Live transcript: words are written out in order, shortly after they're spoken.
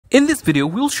In this video,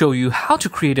 we'll show you how to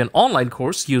create an online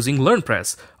course using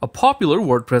LearnPress, a popular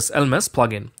WordPress LMS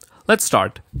plugin. Let's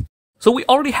start. So we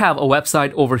already have a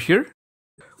website over here.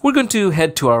 We're going to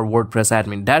head to our WordPress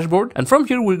admin dashboard, and from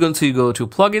here we're going to go to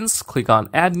plugins, click on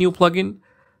add new plugin,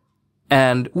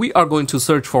 and we are going to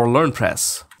search for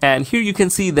LearnPress. And here you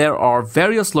can see there are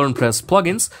various LearnPress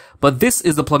plugins, but this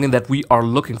is the plugin that we are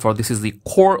looking for. This is the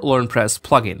core LearnPress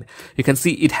plugin. You can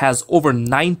see it has over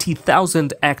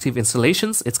 90,000 active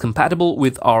installations. It's compatible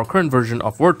with our current version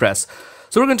of WordPress.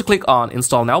 So we're going to click on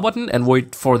Install Now button and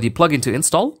wait for the plugin to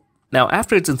install. Now,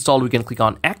 after it's installed, we can click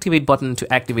on Activate button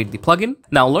to activate the plugin.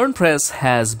 Now, LearnPress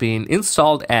has been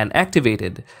installed and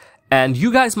activated. And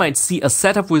you guys might see a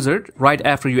setup wizard right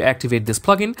after you activate this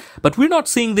plugin, but we're not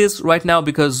seeing this right now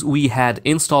because we had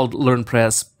installed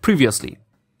LearnPress previously.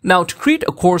 Now, to create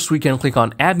a course, we can click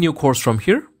on Add New Course from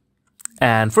here.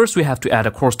 And first we have to add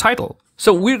a course title.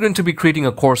 So we're going to be creating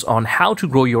a course on how to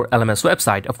grow your LMS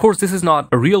website. Of course, this is not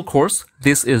a real course.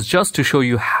 This is just to show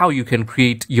you how you can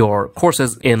create your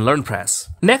courses in LearnPress.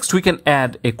 Next, we can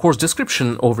add a course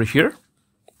description over here.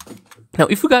 Now,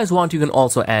 if you guys want, you can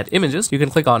also add images. You can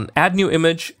click on Add New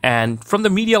Image, and from the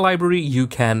media library, you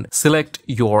can select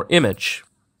your image.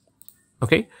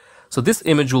 Okay, so this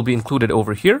image will be included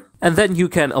over here, and then you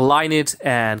can align it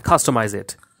and customize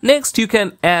it. Next, you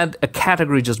can add a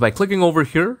category just by clicking over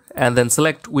here and then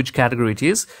select which category it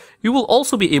is. You will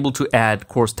also be able to add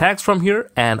course tags from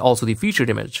here and also the featured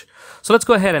image. So let's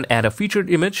go ahead and add a featured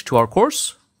image to our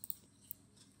course.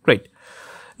 Great.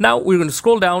 Now we're going to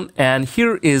scroll down, and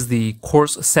here is the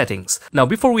course settings. Now,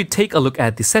 before we take a look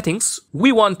at the settings,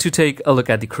 we want to take a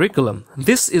look at the curriculum.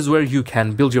 This is where you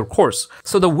can build your course.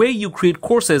 So the way you create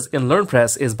courses in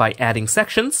LearnPress is by adding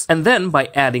sections and then by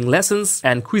adding lessons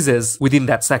and quizzes within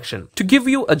that section. To give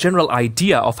you a general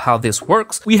idea of how this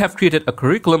works, we have created a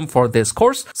curriculum for this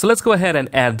course. So let's go ahead and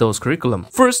add those curriculum.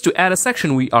 First, to add a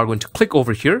section, we are going to click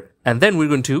over here, and then we're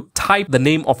going to type the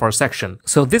name of our section.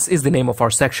 So this is the name of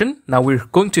our section. Now we're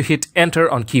going to hit enter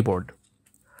on keyboard.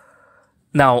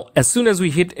 Now, as soon as we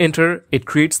hit enter, it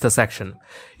creates the section.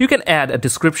 You can add a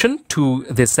description to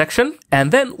this section,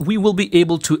 and then we will be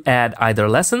able to add either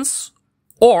lessons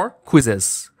or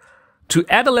quizzes. To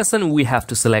add a lesson, we have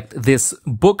to select this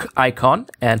book icon,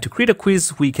 and to create a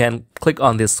quiz, we can click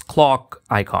on this clock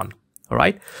icon. All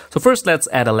right. So first, let's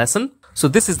add a lesson. So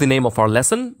this is the name of our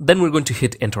lesson. Then we're going to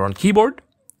hit enter on keyboard,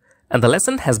 and the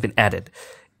lesson has been added.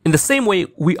 In the same way,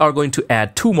 we are going to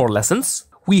add 2 more lessons.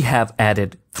 We have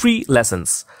added 3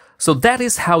 lessons. So that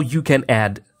is how you can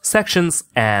add sections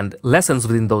and lessons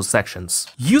within those sections.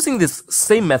 Using this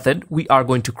same method, we are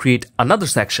going to create another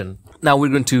section. Now we're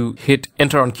going to hit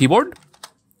enter on keyboard.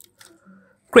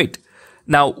 Great.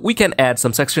 Now we can add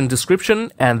some section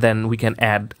description, and then we can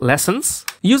add lessons.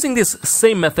 Using this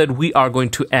same method, we are going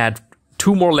to add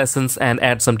 2 more lessons and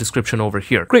add some description over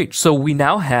here. Great. So we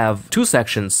now have 2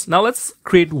 sections. Now let's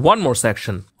create 1 more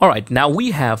section. All right. Now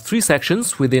we have 3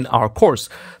 sections within our course.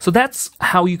 So that's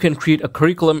how you can create a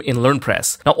curriculum in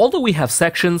LearnPress. Now, although we have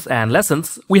sections and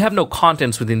lessons, we have no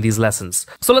contents within these lessons.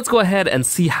 So let's go ahead and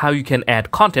see how you can add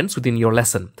contents within your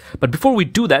lesson. But before we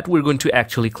do that, we're going to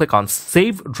actually click on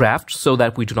Save Draft so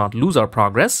that we do not lose our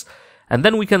progress. And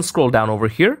then we can scroll down over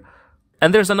here.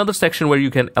 And there's another section where you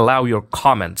can allow your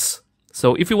comments.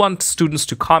 So if you want students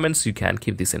to comment, you can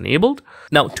keep this enabled.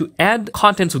 Now, to add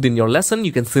contents within your lesson,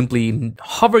 you can simply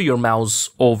hover your mouse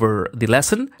over the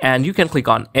lesson and you can click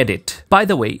on edit. By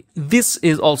the way, this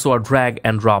is also a drag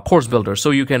and drop course builder.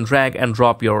 So you can drag and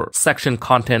drop your section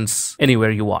contents anywhere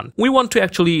you want. We want to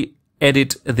actually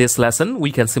edit this lesson.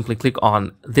 We can simply click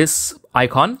on this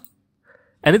icon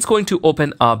and it's going to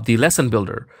open up the lesson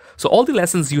builder. So all the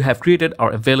lessons you have created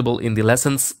are available in the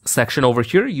lessons section over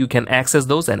here. You can access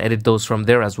those and edit those from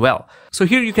there as well. So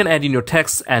here you can add in your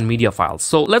text and media files.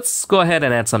 So let's go ahead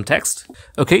and add some text.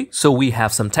 Okay, so we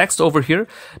have some text over here.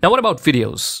 Now what about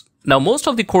videos? Now most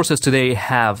of the courses today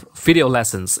have video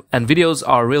lessons, and videos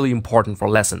are really important for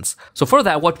lessons. So for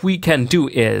that, what we can do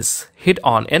is hit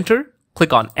on enter,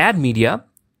 click on add media,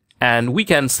 and we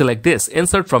can select this,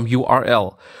 insert from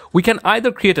URL. We can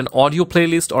either create an audio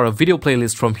playlist or a video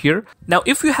playlist from here. Now,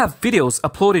 if you have videos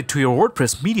uploaded to your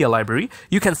WordPress media library,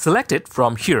 you can select it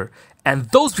from here,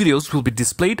 and those videos will be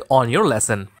displayed on your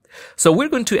lesson. So we're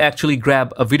going to actually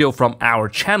grab a video from our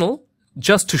channel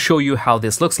just to show you how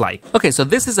this looks like. Okay, so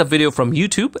this is a video from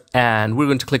YouTube, and we're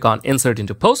going to click on insert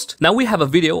into post. Now we have a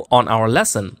video on our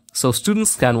lesson, so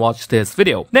students can watch this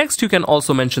video. Next, you can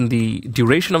also mention the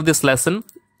duration of this lesson.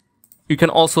 You can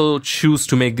also choose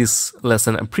to make this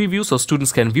lesson a preview so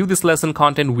students can view this lesson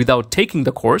content without taking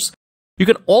the course. You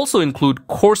can also include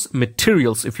course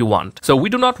materials if you want. So we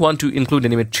do not want to include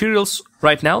any materials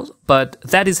right now, but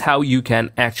that is how you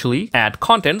can actually add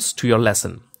contents to your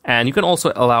lesson. And you can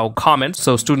also allow comments,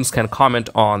 so students can comment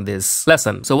on this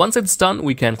lesson. So once it's done,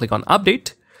 we can click on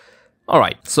update.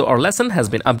 Alright, so our lesson has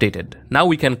been updated. Now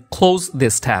we can close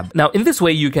this tab. Now in this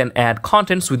way you can add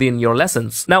contents within your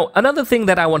lessons. Now another thing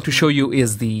that I want to show you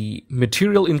is the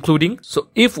material including. So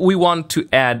if we want to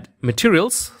add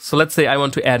materials, so let's say I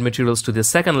want to add materials to this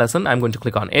second lesson, I'm going to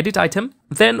click on edit item.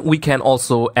 Then we can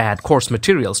also add course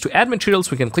materials. To add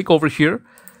materials we can click over here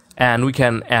and we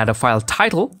can add a file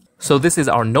title. So this is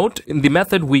our note. In the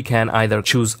method, we can either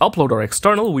choose upload or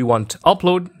external. We want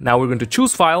upload. Now we're going to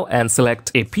choose file and select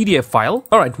a PDF file.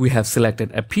 All right, we have selected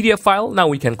a PDF file. Now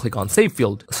we can click on save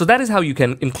field. So that is how you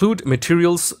can include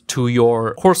materials to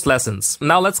your course lessons.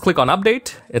 Now let's click on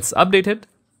update. It's updated.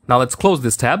 Now let's close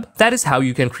this tab. That is how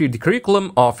you can create the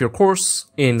curriculum of your course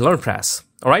in LearnPress.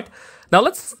 All right. Now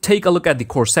let's take a look at the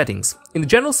course settings. In the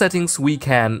general settings, we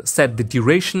can set the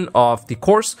duration of the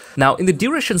course. Now in the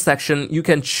duration section, you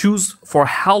can choose for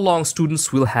how long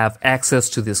students will have access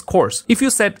to this course. If you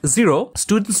set 0,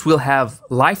 students will have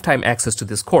lifetime access to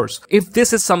this course. If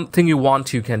this is something you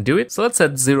want, you can do it. So let's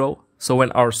set 0. So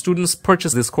when our students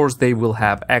purchase this course, they will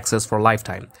have access for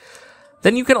lifetime.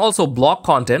 Then you can also block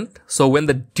content. So when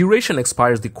the duration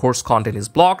expires, the course content is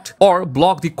blocked, or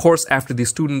block the course after the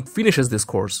student finishes this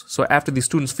course. So after the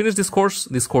students finish this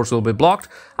course will be blocked.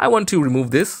 I want to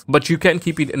remove this, but you can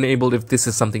keep it enabled if this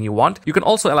is something you want. You can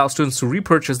also allow students to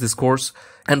repurchase this course.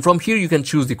 And from here, you can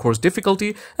choose the course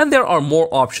difficulty, and there are more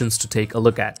options to take a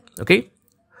look at. Okay.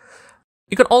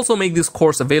 You can also make this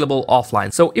course available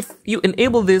offline. So if you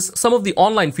enable this, some of the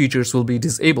online features will be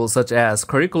disabled, such as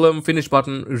curriculum, finish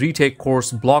button, retake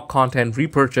course, block content,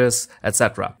 repurchase,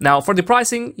 etc. Now for the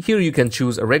pricing, here you can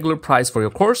choose a regular price for your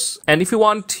course. And if you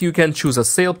want, you can choose a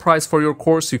sale price for your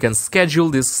course. You can schedule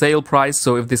this sale price.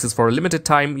 So if this is for a limited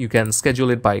time, you can schedule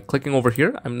it by clicking over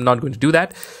here. I'm not going to do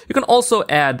that. You can also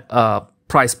add a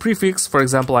price prefix. For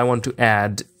example, I want to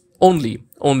add only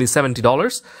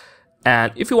 $70.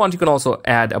 And if you want, you can also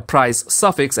add a price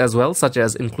suffix as well, such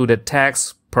as included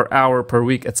tax, per hour, per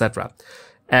week, etc.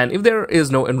 And if there is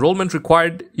no enrollment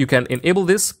required, you can enable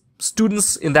this.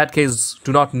 Students in that case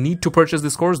do not need to purchase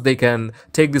this course. They can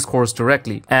take this course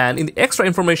directly. And in the extra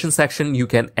information section, you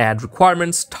can add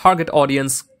requirements, target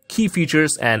audience, key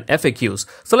features, and FAQs.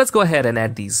 So let's go ahead and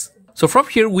add these. So from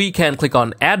here, we can click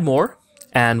on add more.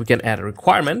 And we can add a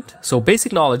requirement, so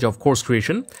basic knowledge of course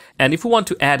creation. And if we want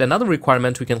to add another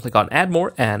requirement, we can click on add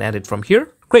more and add it from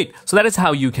here. Great, so that is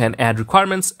how you can add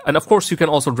requirements. And of course, you can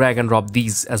also drag and drop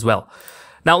these as well.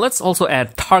 Now let's also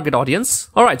add target audience.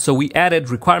 All right, so we added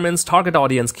requirements, target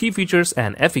audience, key features,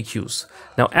 and FAQs.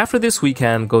 Now after this, we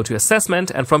can go to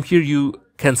assessment, and from here you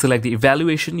can select the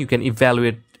evaluation. You can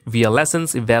evaluate via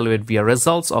lessons, evaluate via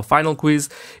results or final quiz,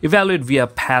 evaluate via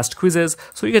past quizzes.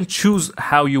 So you can choose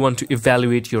how you want to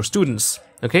evaluate your students.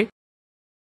 Okay.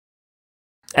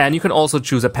 And you can also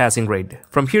choose a passing grade.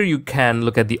 From here, you can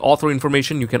look at the author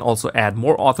information. You can also add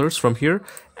more authors from here.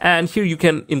 And here you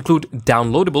can include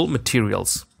downloadable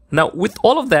materials. Now, with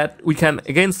all of that, we can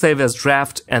again save as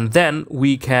draft, and then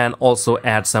we can also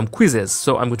add some quizzes.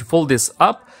 So I'm going to fold this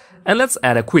up and let's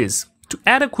add a quiz. To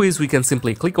add a quiz, we can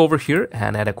simply click over here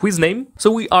and add a quiz name.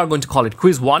 So we are going to call it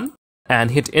quiz 1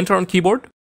 and hit enter on keyboard.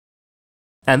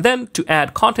 And then to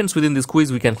add contents within this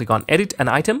quiz, we can click on edit an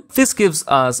item. This gives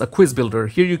us a quiz builder.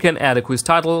 Here you can add a quiz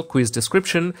title, quiz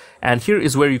description, and here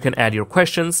is where you can add your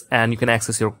questions and you can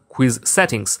access your quiz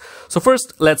settings. So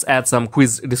first, let's add some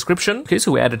quiz description. Okay,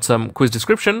 so we added some quiz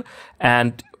description,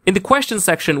 and in the question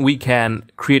section, we can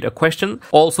create a question.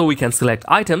 Also, we can select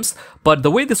items. But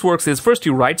the way this works is first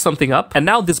you write something up, and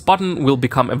now this button will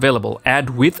become available,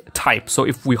 add with type. So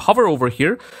if we hover over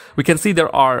here, we can see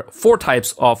there are 4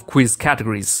 types of quiz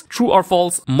categories: true or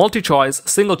false, multi-choice,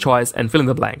 single choice, and fill in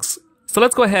the blanks. So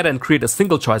let's go ahead and create a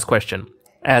single choice question,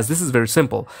 as this is very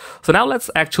simple. So now let's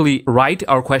actually write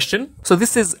our question. So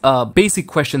this is a basic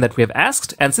question that we have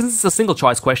asked, and since it's a single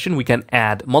choice question, we can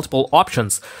add multiple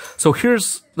options. So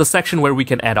here's the section where we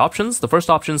can add options: the first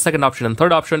option, second option, and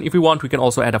third option. If we want, we can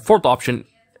also add a 4th option.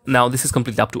 Now this is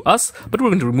completely up to us, but we're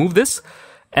going to remove this.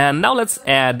 And now let's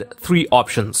add 3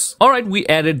 options. All right, we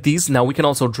added these. Now we can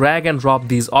also drag and drop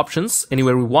these options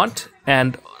anywhere we want.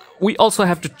 And we also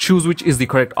have to choose which is the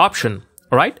correct option.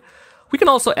 All right. We can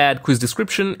also add quiz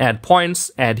description, add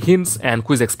points, add hints, and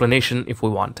quiz explanation if we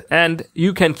want. And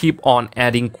you can keep on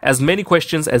adding as many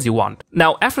questions as you want.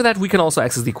 Now, after that, we can also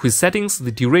access the quiz settings,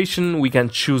 the duration. We can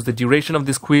choose the duration of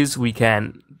this quiz. We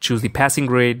can choose the passing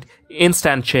grade,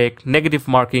 instant check, negative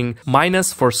marking,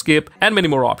 minus for skip, and many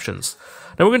more options.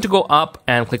 Now we're going to go up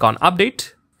and click on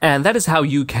update. And that is how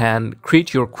you can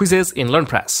create your quizzes in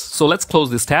LearnPress. So let's close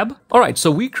this tab. All right,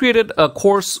 so we created a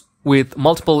course with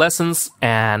multiple lessons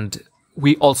and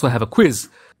we also have a quiz.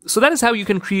 So that is how you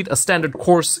can create a standard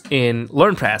course in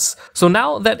LearnPress. So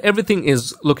now that everything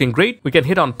is looking great, we can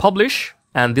hit on publish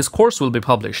and this course will be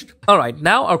published. All right,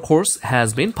 now our course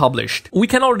has been published. We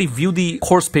can already view the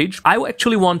course page. I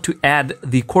actually want to add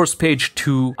the course page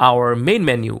to our main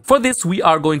menu. For this, we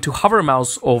are going to hover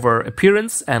mouse over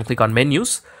appearance and click on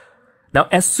menus. Now,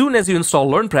 as soon as you install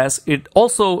LearnPress, it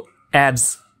also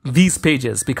adds these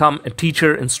pages: become a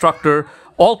teacher, instructor,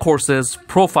 all courses,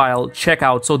 profile,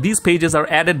 checkout. So these pages are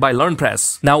added by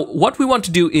LearnPress. Now, what we want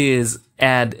to do is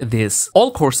add this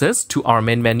all courses to our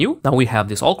main menu. Now we have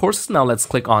this all courses. Now let's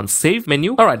click on save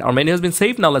menu. All right, our menu has been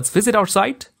saved. Now let's visit our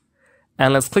site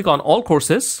and let's click on all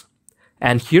courses.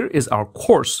 And here is our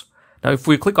course. Now, if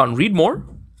we click on read more,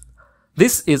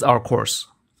 this is our course.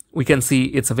 We can see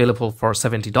it's available for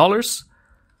 $70.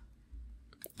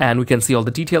 And we can see all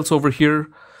the details over here.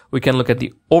 We can look at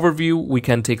the overview. We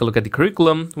can take a look at the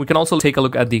curriculum. We can also take a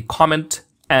look at the comment.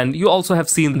 And you also have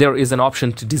seen there is an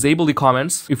option to disable the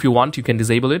comments. If you want, you can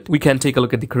disable it. We can take a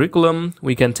look at the curriculum.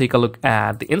 We can take a look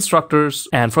at the instructors.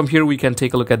 And from here, we can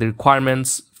take a look at the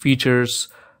requirements, features,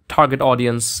 target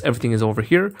audience. Everything is over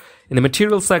here. In the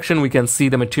material section, we can see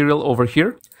the material over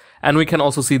here. And we can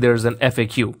also see there's an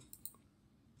FAQ.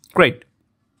 Great.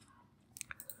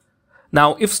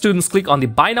 Now, if students click on the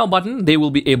Buy Now button, they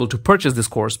will be able to purchase this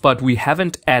course, but we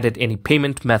haven't added any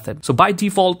payment method. So by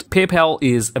default, PayPal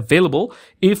is available.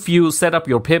 If you set up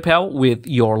your PayPal with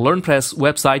your LearnPress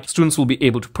website, students will be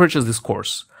able to purchase this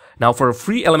course. Now, for a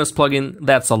free LMS plugin,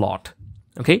 that's a lot.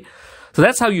 Okay? So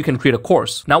that's how you can create a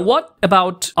course. Now, what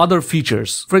about other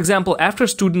features? For example, after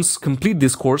students complete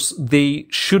this course, they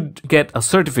should get a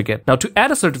certificate. Now, to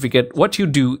add a certificate, what you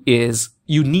do is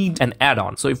you need an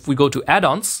add-on. So if we go to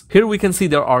add-ons, here we can see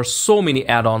there are so many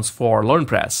add-ons for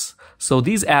LearnPress. So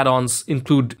these add-ons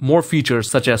include more features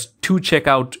such as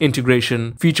to-checkout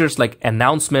integration, features like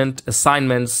announcement,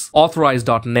 assignments,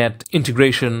 authorize.net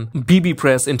integration,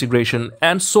 bbPress integration,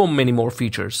 and so many more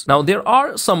features. Now, there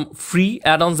are some free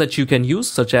add-ons that you can use,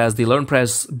 such as the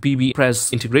LearnPress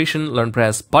bbPress integration,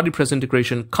 LearnPress BuddyPress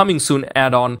integration, coming soon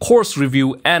add-on, course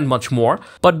review, and much more.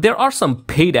 But there are some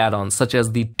paid add-ons, such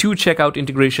as the to-checkout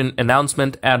integration,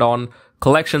 announcement add-on,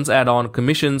 collections add-on,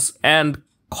 commissions, and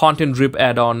content drip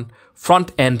add-on,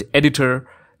 front-end editor,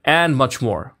 and much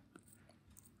more.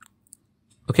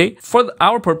 Okay, for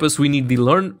our purpose, we need the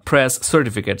LearnPress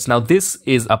certificates. Now, this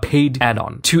is a paid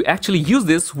add-on. To actually use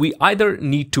this, we either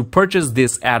need to purchase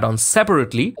this add-on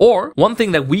separately, or one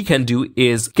thing that we can do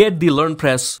is get the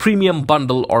LearnPress Premium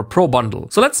Bundle or Pro Bundle.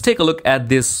 So let's take a look at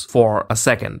this for a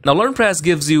second. Now, LearnPress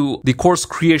gives you the course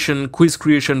creation, quiz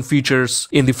creation features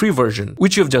in the free version,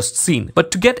 which you've just seen. But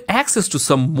to get access to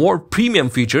some more premium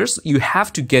features, you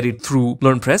have to get it through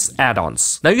LearnPress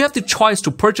add-ons. Now, you have the choice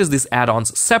to purchase these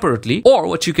add-ons separately, or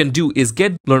what you can do is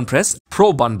get LearnPress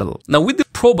Pro Bundle. Now, with the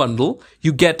Pro Bundle,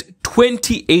 you get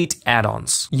 28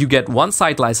 add-ons. You get one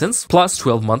site license plus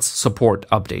 12 months support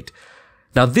update.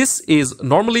 Now, this is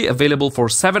normally available for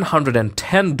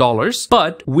 $710,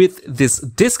 but with this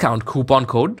discount coupon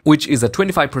code, which is a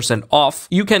 25% off,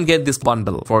 you can get this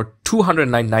bundle for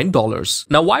 $299.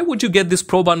 Now, why would you get this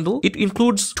Pro Bundle? It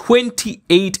includes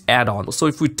 28 add-ons. So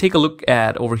if we take a look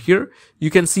at over here, you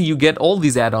can see you get all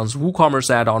these add-ons: WooCommerce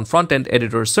add-on, front-end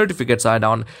editor, certificates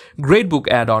add-on, gradebook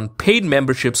add-on, paid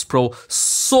memberships pro,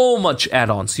 so much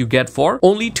add-ons you get for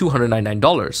only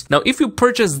 $299. Now, if you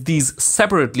purchase these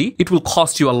separately, it will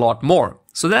cost you a lot more.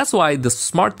 So that's why the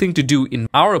smart thing to do, in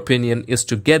our opinion, is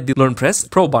to get the LearnPress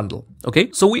Pro Bundle.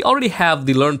 Okay, so we already have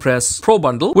the LearnPress Pro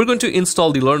Bundle. We're going to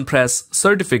install the LearnPress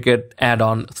Certificate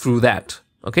add-on through that.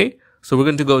 Okay, so we're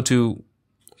going to go to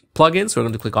plugins. We're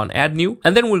going to click on add new,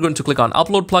 and then we're going to click on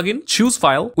upload plugin, choose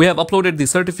file. We have uploaded the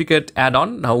certificate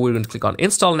add-on. Now we're going to click on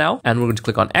install now, and we're going to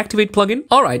click on activate plugin.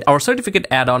 All right, our certificate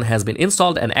add-on has been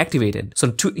installed and activated.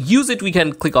 So to use it, we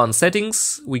can click on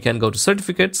settings. We can go to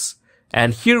certificates.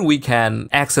 And here we can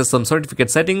access some certificate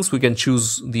settings. We can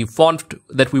choose the font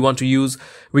that we want to use.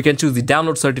 We can choose the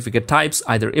download certificate types,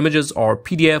 either images or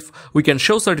PDF. We can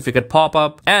show certificate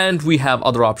pop-up, and we have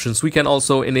other options. We can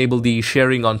also enable the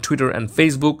sharing on Twitter and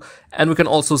Facebook, and we can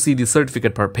also see the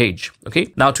certificate per page.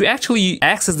 Okay. Now, to actually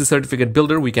access the certificate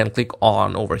builder, we can click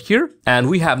on over here, and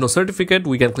we have no certificate.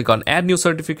 We can click on add new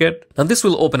certificate, and this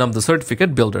will open up the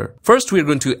certificate builder. First, we're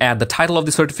going to add the title of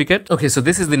the certificate. Okay, so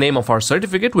this is the name of our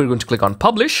certificate. We're going to click on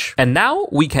publish, and now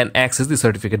we can access the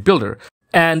certificate builder.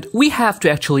 And we have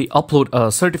to actually upload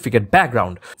a certificate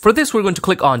background. For this, we're going to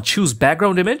click on choose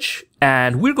background image,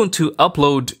 and we're going to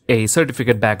upload a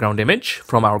certificate background image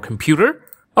from our computer.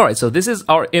 All right, so this is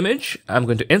our image. I'm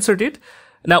going to insert it.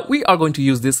 Now we are going to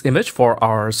use this image for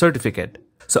our certificate.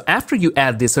 So after you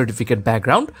add the certificate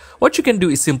background, what you can do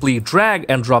is simply drag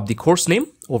and drop the course name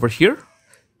over here.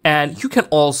 And you can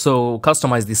also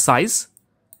customize the size.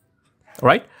 All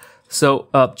right. So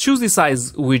choose the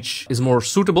size which is more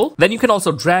suitable. Then you can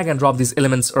also drag and drop these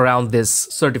elements around this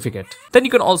certificate. Then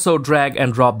you can also drag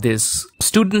and drop this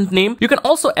student name. You can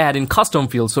also add in custom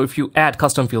fields. So if you add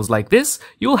custom fields like this,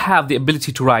 you'll have the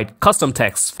ability to write custom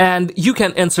text. And you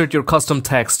can insert your custom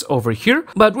text over here.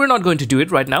 But we're not going to do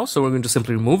it right now. So we're going to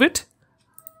simply remove it.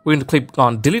 We're going to click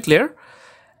on delete layer.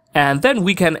 And then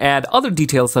we can add other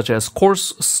details such as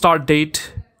course start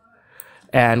date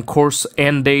and course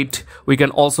end date. We can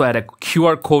also add a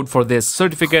QR code for this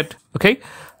certificate. Okay.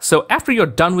 So after you're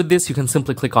done with this, you can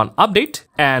simply click on update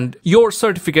and your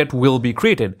certificate will be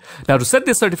created. Now to set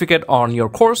this certificate on your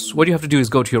course, what you have to do is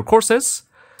go to your courses,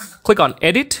 click on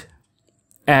edit.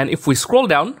 And if we scroll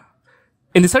down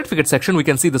in the certificate section, we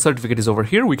can see the certificate is over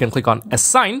here. We can click on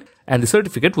assign and the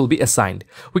certificate will be assigned.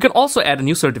 We can also add a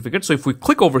new certificate. So if we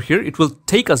click over here, it will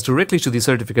take us directly to the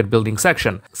certificate building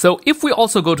section. So if we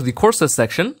also go to the courses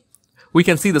section, we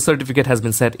can see the certificate has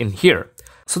been set in here.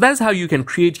 So that's how you can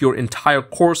create your entire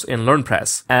course in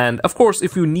LearnPress. And of course,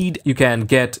 if you need, you can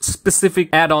get specific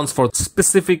add-ons for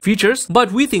specific features.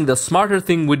 But we think the smarter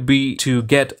thing would be to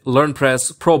get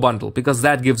LearnPress Pro Bundle because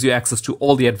that gives you access to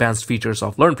all the advanced features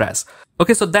of LearnPress.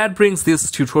 Okay, so that brings this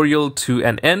tutorial to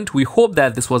an end. We hope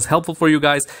that this was helpful for you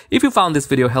guys. If you found this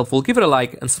video helpful, give it a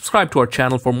like and subscribe to our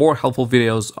channel for more helpful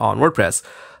videos on WordPress.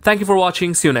 Thank you for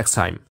watching. See you next time.